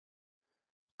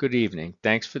Good evening.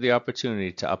 Thanks for the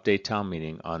opportunity to update town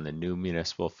meeting on the new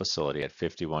municipal facility at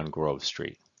 51 Grove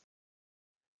Street.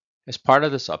 As part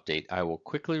of this update, I will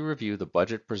quickly review the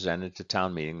budget presented to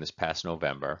town meeting this past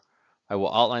November. I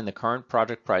will outline the current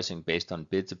project pricing based on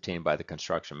bids obtained by the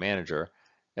construction manager,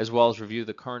 as well as review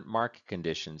the current market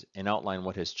conditions and outline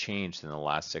what has changed in the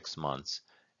last 6 months.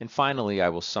 And finally, I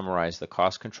will summarize the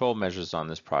cost control measures on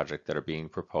this project that are being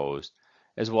proposed,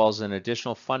 as well as an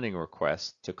additional funding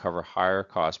request to cover higher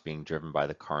costs being driven by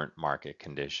the current market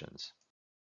conditions.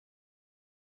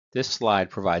 This slide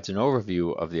provides an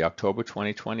overview of the October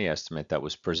 2020 estimate that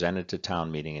was presented to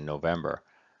town meeting in November,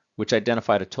 which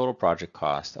identified a total project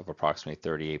cost of approximately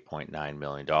 $38.9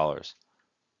 million.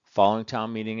 Following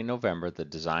town meeting in November, the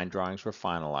design drawings were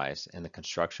finalized and the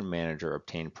construction manager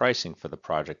obtained pricing for the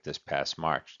project this past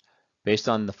March. Based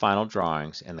on the final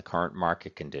drawings and the current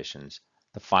market conditions,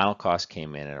 the final cost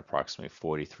came in at approximately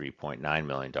 $43.9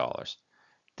 million.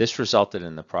 This resulted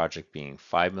in the project being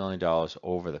 $5 million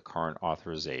over the current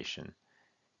authorization.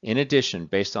 In addition,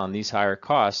 based on these higher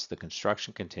costs, the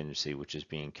construction contingency which is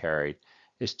being carried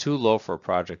is too low for a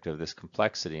project of this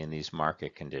complexity in these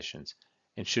market conditions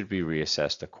and should be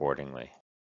reassessed accordingly.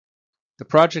 The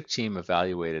project team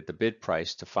evaluated the bid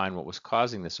price to find what was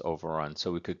causing this overrun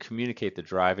so we could communicate the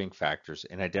driving factors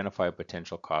and identify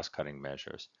potential cost-cutting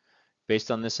measures.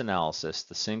 Based on this analysis,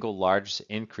 the single largest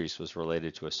increase was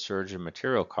related to a surge in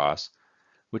material costs,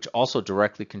 which also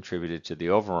directly contributed to the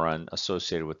overrun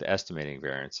associated with the estimating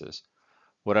variances.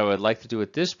 What I would like to do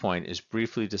at this point is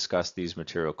briefly discuss these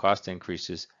material cost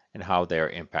increases and how they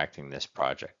are impacting this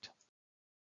project.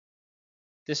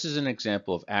 This is an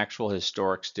example of actual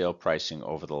historic steel pricing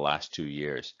over the last 2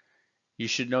 years. You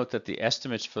should note that the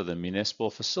estimates for the municipal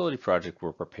facility project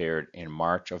were prepared in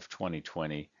March of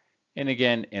 2020 and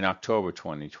again in October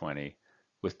 2020,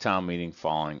 with town meeting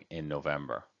falling in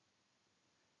November.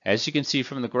 As you can see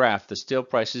from the graph, the steel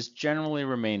prices generally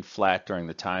remained flat during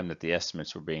the time that the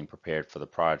estimates were being prepared for the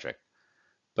project.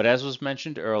 But as was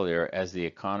mentioned earlier, as the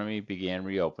economy began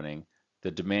reopening,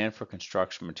 the demand for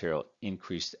construction material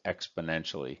increased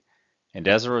exponentially, and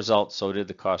as a result, so did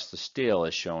the cost of steel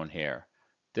as shown here.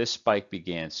 This spike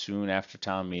began soon after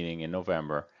town meeting in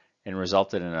November and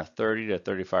resulted in a 30 to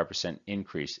 35%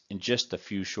 increase in just a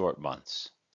few short months.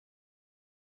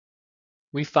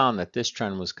 We found that this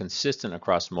trend was consistent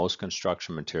across most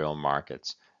construction material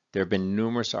markets. There have been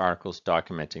numerous articles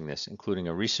documenting this, including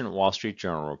a recent Wall Street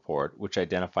Journal report which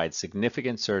identified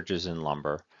significant surges in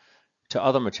lumber, to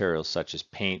other materials such as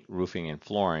paint, roofing, and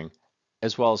flooring,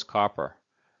 as well as copper.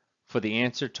 For the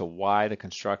answer to why the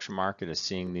construction market is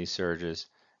seeing these surges,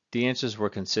 the answers were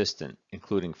consistent,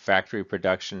 including factory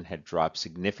production had dropped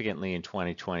significantly in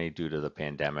 2020 due to the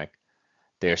pandemic.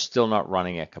 They are still not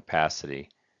running at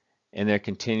capacity, and there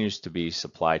continues to be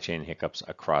supply chain hiccups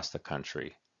across the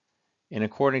country. And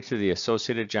according to the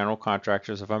Associated General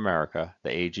Contractors of America,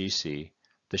 the AGC,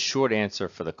 the short answer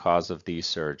for the cause of these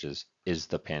surges is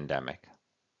the pandemic.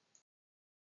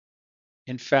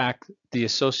 In fact, the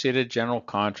Associated General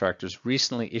Contractors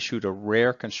recently issued a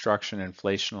rare construction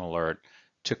inflation alert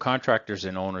to contractors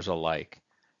and owners alike.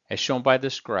 As shown by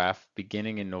this graph,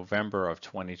 beginning in November of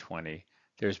 2020,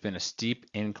 there's been a steep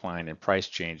incline in price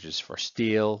changes for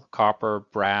steel, copper,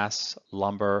 brass,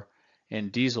 lumber,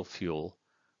 and diesel fuel,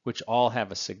 which all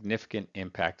have a significant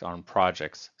impact on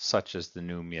projects such as the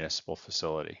new municipal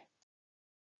facility.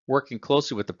 Working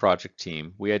closely with the project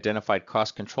team, we identified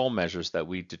cost control measures that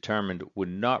we determined would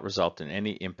not result in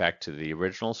any impact to the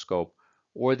original scope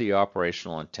or the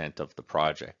operational intent of the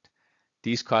project.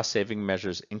 These cost-saving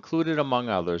measures included, among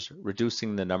others,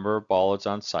 reducing the number of bollards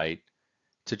on site,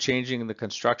 to changing the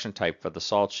construction type for the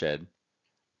salt shed,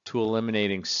 to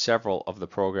eliminating several of the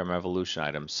program evolution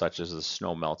items such as the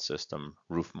snow melt system,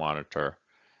 roof monitor,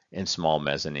 and small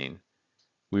mezzanine.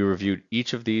 We reviewed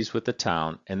each of these with the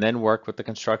town and then worked with the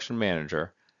construction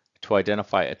manager to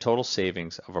identify a total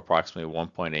savings of approximately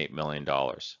 $1.8 million.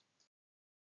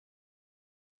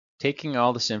 Taking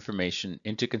all this information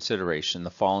into consideration, the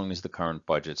following is the current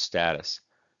budget status.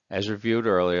 As reviewed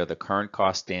earlier, the current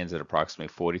cost stands at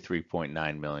approximately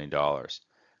 $43.9 million.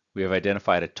 We have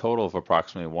identified a total of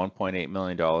approximately $1.8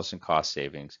 million in cost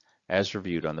savings, as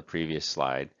reviewed on the previous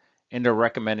slide, and are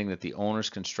recommending that the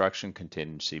owner's construction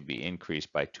contingency be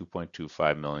increased by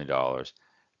 $2.25 million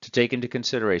to take into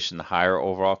consideration the higher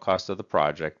overall cost of the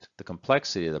project, the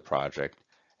complexity of the project,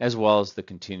 as well as the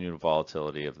continued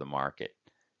volatility of the market.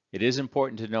 It is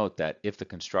important to note that if the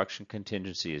construction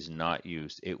contingency is not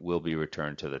used, it will be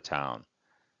returned to the town.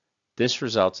 This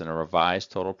results in a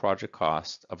revised total project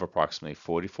cost of approximately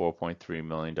 $44.3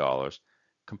 million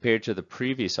compared to the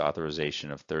previous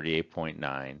authorization of $38.9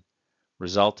 million,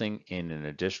 resulting in an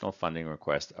additional funding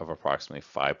request of approximately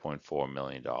 $5.4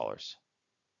 million.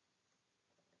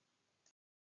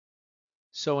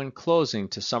 So in closing,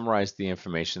 to summarize the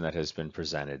information that has been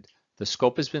presented, the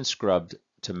scope has been scrubbed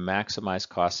to maximize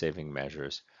cost-saving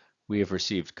measures. We have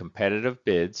received competitive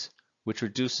bids, which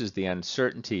reduces the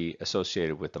uncertainty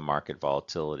associated with the market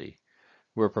volatility.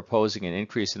 We're proposing an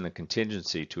increase in the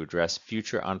contingency to address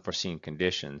future unforeseen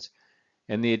conditions,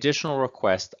 and the additional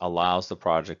request allows the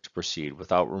project to proceed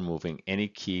without removing any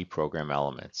key program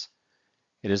elements.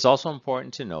 It is also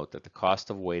important to note that the cost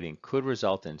of waiting could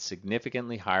result in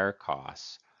significantly higher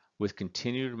costs with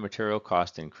continued material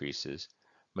cost increases,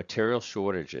 material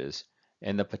shortages,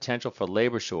 and the potential for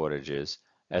labor shortages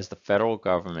as the federal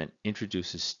government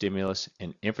introduces stimulus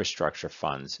and infrastructure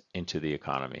funds into the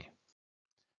economy.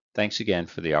 Thanks again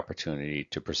for the opportunity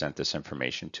to present this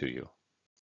information to you.